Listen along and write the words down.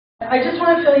I just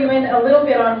want to fill you in a little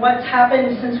bit on what's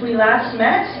happened since we last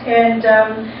met. And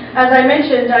as I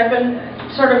mentioned, I've been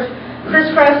sort of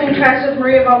crisscrossing tracks with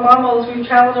Maria Von Bommel as we've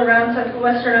traveled around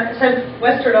southwestern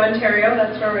Ontario,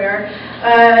 that's where we are,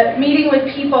 meeting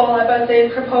with people about the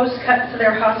proposed cuts to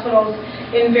their hospitals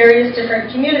in various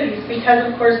different communities. Because,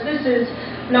 of course, this is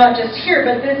not just here,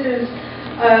 but this is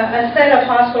a set of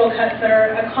hospital cuts that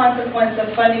are a consequence of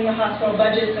funding the hospital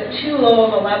budgets at too low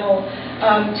of a level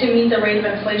to meet the rate of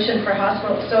inflation for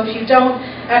hospitals. So if you don't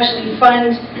actually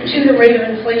fund to the rate of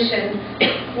inflation,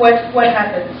 what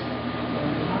happens?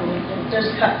 There's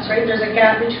cuts, right? There's a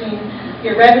gap between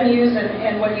your revenues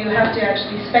and what you have to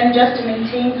actually spend just to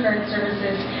maintain current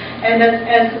services. And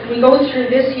as we go through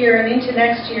this year and into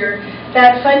next year,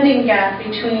 that funding gap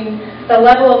between the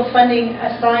level of funding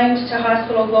assigned to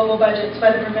hospital global budgets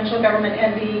by the provincial government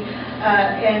and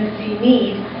the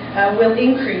need will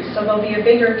increase. So there'll be a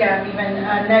bigger gap even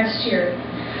next year.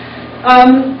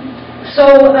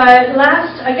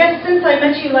 I guess since I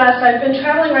met you last, I've been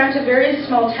traveling around to various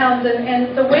small towns,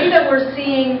 and the way that we're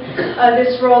seeing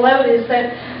this roll out is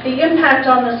that the impact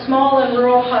on the small and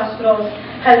rural hospitals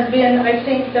has been, I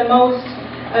think, the most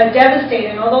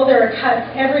devastating. Although there are cuts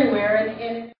everywhere,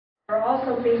 and we're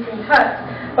also facing cuts,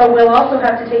 but we'll also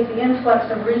have to take the influx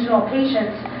of regional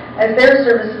patients as their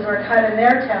services are cut in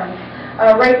their towns.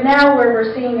 Right now, where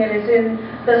we're seeing it is in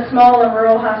the small and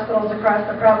rural hospitals across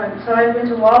the province. So I've been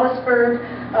to Wallaceburg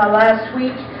last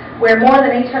week, where more than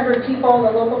 800 people,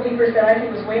 the local paper said I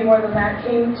think it was way more than that,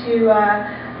 came to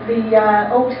the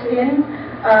Oaks Inn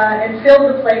and filled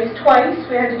the place twice.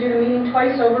 We had to do the meeting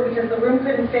twice over because the room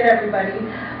couldn't fit everybody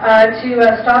to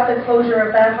stop the closure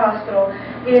of that hospital.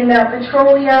 In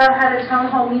Petrolia, had a town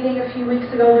hall meeting a few weeks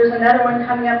ago. There's another one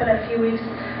coming up in a few weeks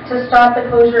to stop the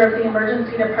closure of the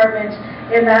emergency department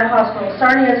in that hospital.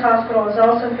 Sarnia's hospital is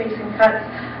also facing cuts.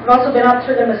 I've also been up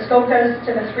through the Muskokas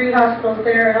to the 3 hospitals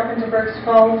there and up into Burk's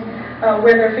Falls,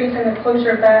 where they're facing the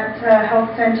closure of that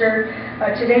health center.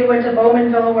 Today went to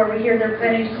Bowmanville, where we hear they're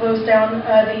planning to close down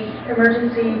the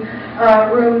emergency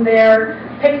room there.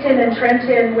 Picton and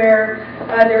Trenton, where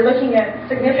they're looking at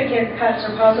significant cuts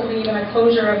or possibly even a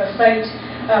closure of a site,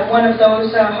 one of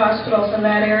those hospitals in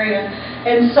that area.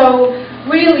 And so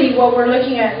really what we're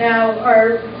looking at now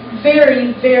are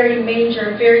very, very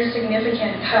major, very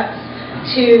significant cuts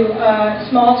to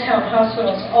small town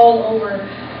hospitals all over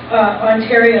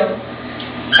Ontario.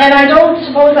 And I don't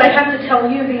suppose I have to tell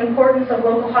you the importance of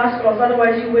local hospitals,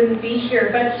 otherwise you wouldn't be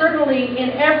here. But certainly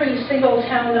in every single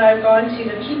town that I've gone to,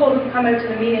 the people who come out to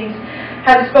the meetings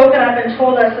have spoken up and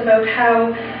told us about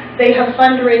how they have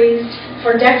fundraised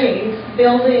for decades,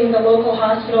 building the local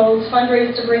hospitals,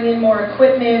 fundraised to bring in more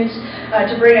equipment,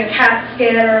 to bring a CAT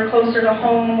scanner closer to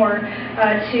home, or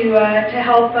to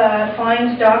help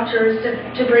find doctors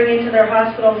to bring into their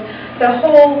hospitals. The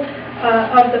whole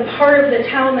of the part of the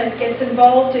town that gets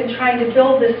involved in trying to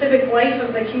build the civic life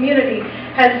of the community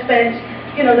has spent,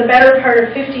 the better part of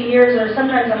 50 years or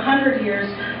sometimes 100 years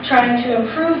trying to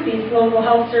improve these local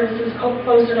health services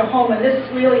closer to home. And this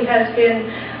really has been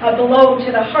a blow to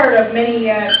the heart of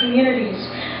many communities.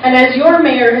 And as your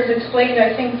mayor has explained,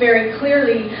 I think very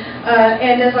clearly,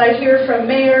 and as I hear from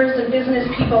mayors and business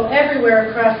people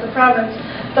everywhere across the province,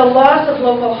 the loss of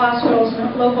local hospitals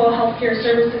and local healthcare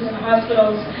services in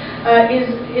hospitals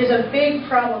is a big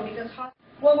problem, because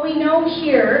what we know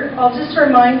here, I'll just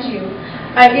remind you,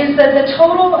 is that the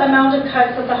total amount of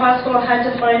cuts that the hospital had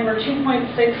to find were $2.6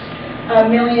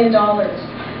 million.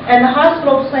 And the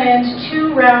hospital planned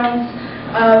 2 rounds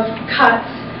of cuts,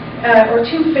 or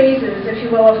 2 phases, if you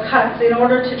will, of cuts in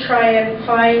order to try and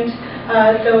find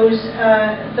those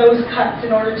cuts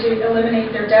in order to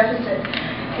eliminate their deficit.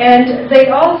 And they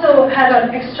also had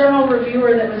an external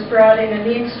reviewer that was brought in, and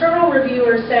the external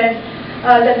reviewer said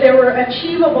that there were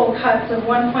achievable cuts of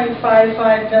 $1.55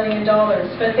 million,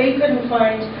 but they couldn't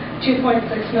find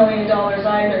 $2.6 million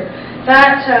either.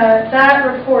 That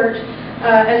report,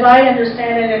 as I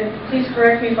understand it, and please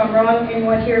correct me if I'm wrong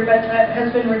anyone here, but has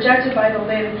been rejected by the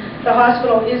LHIN. The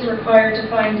hospital is required to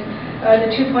find the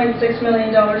 $2.6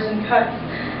 million in cuts.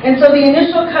 And so the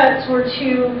initial cuts were to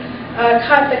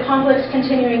cut the complex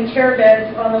continuing care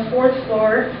beds on the 4th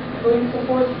floor,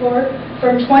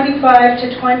 from 25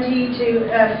 to 20 to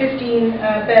 15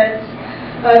 beds.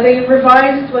 They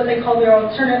revised what they call their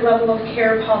alternate level of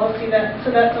care policy.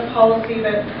 So that's a policy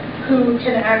that who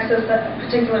can access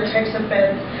particular types of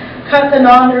beds. Cut the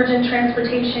non-urgent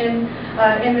transportation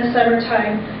in the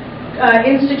summertime.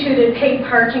 Instituted paid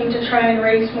parking to try and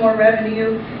raise more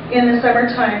revenue in the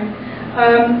summertime.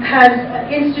 Has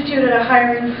instituted a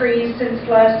hiring freeze since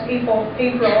last April.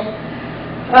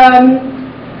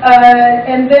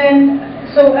 And then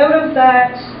So out of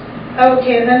that,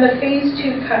 okay, and then the phase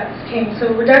 2 cuts came.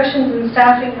 So reductions in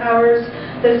staffing hours,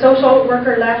 the social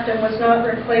worker left and was not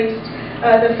replaced,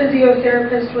 the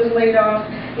physiotherapist was laid off.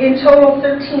 In total,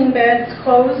 13 beds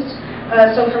closed,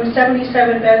 so from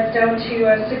 77 beds down to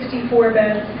 64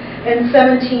 beds, and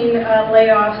 17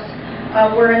 layoffs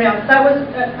were announced. That was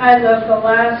as of the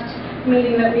last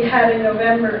meeting that we had in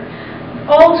November.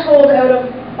 All told, out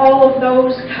of all of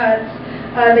those cuts,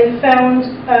 they found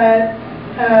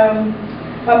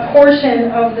a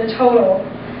portion of the total.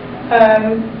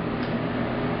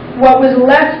 What was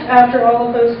left after all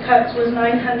of those cuts was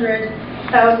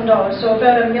 $900,000, so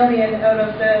about $1 million out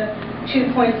of the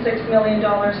 $2.6 million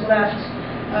left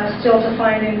still to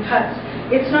find in cuts.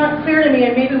 It's not clear to me,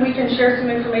 and maybe we can share some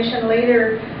information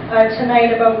later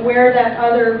tonight about where that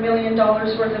other $1 million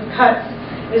worth of cuts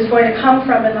is going to come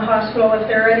from in the hospital, if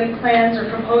there are any plans or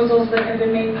proposals that have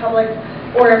been made public,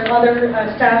 or if other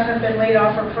staff have been laid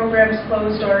off or programs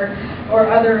closed or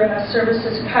other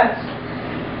services cut.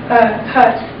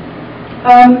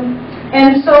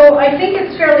 And so I think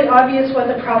it's fairly obvious what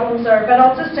the problems are, but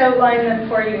I'll just outline them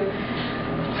for you.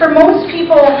 For most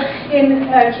people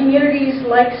in communities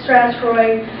like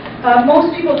Strathroy,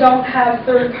 most people don't have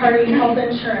third-party health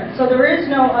insurance, so there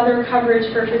is no other coverage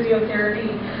for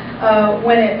physiotherapy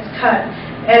when it's cut.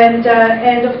 And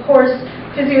of course,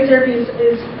 physiotherapy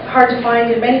is hard to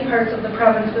find in many parts of the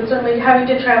province, but certainly having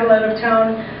to travel out of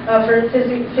town for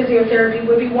physiotherapy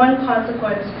would be one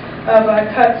consequence of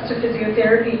cuts to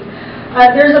physiotherapy.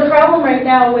 There's a problem right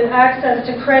now with access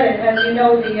to credit. As you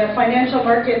know, the financial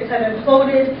markets have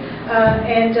imploded,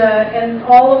 and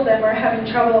all of them are having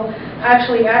trouble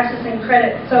actually accessing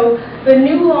credit. So the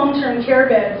new long-term care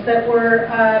beds that were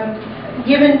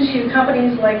given to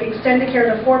companies like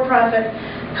Extendicare, the for-profit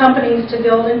companies to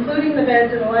build, including the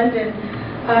beds in London,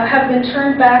 have been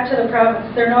turned back to the province.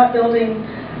 They're not building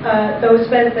those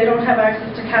beds. They don't have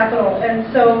access to capital. And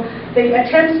so the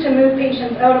attempts to move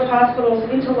patients out of hospitals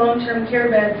into long-term care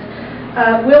beds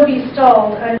will be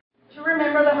stalled. Do you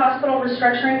remember the Hospital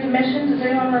Restructuring Commission? Does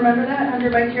anyone remember that under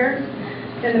Mike Harris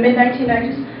in the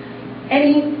mid-1990s?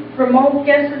 Any remote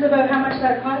guesses about how much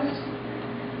that cost?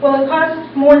 Well, it cost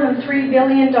more than $3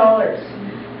 billion,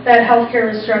 that healthcare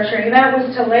restructuring. And that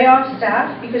was to lay off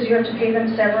staff because you have to pay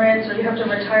them severance or you have to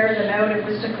retire them out. It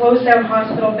was to close down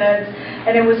hospital beds,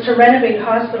 and it was to renovate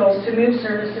hospitals to move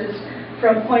services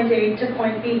from point A to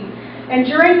point B. And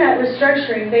during that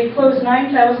restructuring, they closed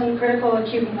 9,000 critical,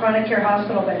 acute, and chronic care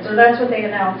hospital beds, or that's what they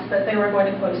announced that they were going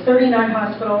to close. 39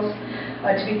 hospitals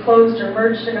to be closed or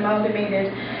merged and amalgamated.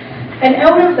 And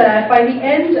out of that, by the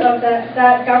end of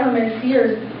that government's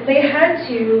years, they had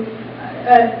to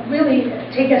really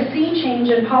take a sea change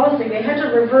in policy. They had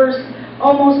to reverse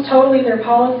almost totally their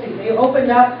policy. They opened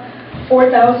up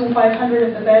 4,500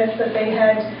 of the beds that they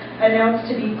had announced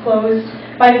to be closed.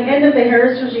 By the end of the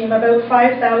Harris regime, about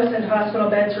 5,000 hospital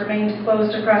beds remained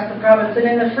closed across the province. And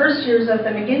in the first years of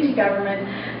the McGuinty government,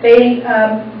 they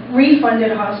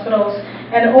refunded hospitals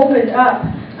and opened up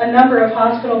a number of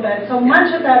hospital beds. So much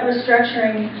of that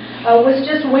restructuring was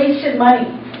just wasted money.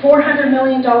 $400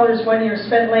 million 1 year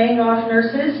spent laying off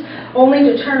nurses, only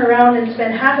to turn around and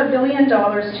spend $500 million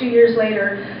 2 years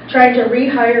later trying to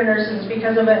rehire nurses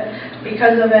because of a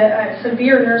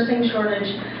severe nursing shortage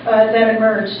that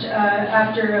emerged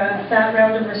after that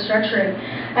round of restructuring.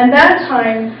 And that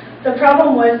time, the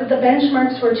problem was that the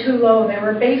benchmarks were too low. They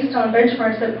were based on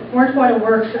benchmarks that weren't going to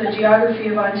work for the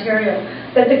geography of Ontario.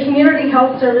 That the community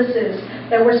health services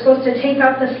that were supposed to take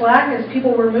up the slack as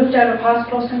people were moved out of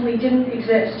hospitals simply didn't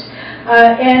exist.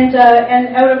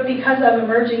 Because of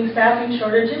emerging staffing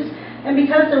shortages, and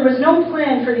because there was no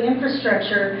plan for the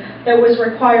infrastructure that was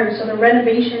required, so the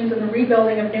renovations and the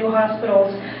rebuilding of new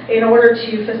hospitals in order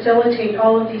to facilitate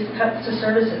all of these cuts to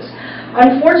services.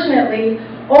 Unfortunately,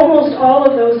 almost all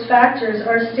of those factors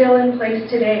are still in place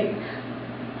today.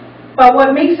 But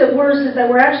what makes it worse is that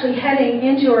we're actually heading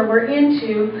into, or we're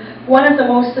into, one of the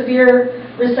most severe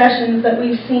recessions that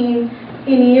we've seen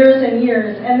in years and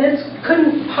years. And this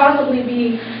couldn't possibly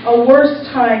be a worse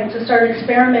time to start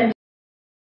experimenting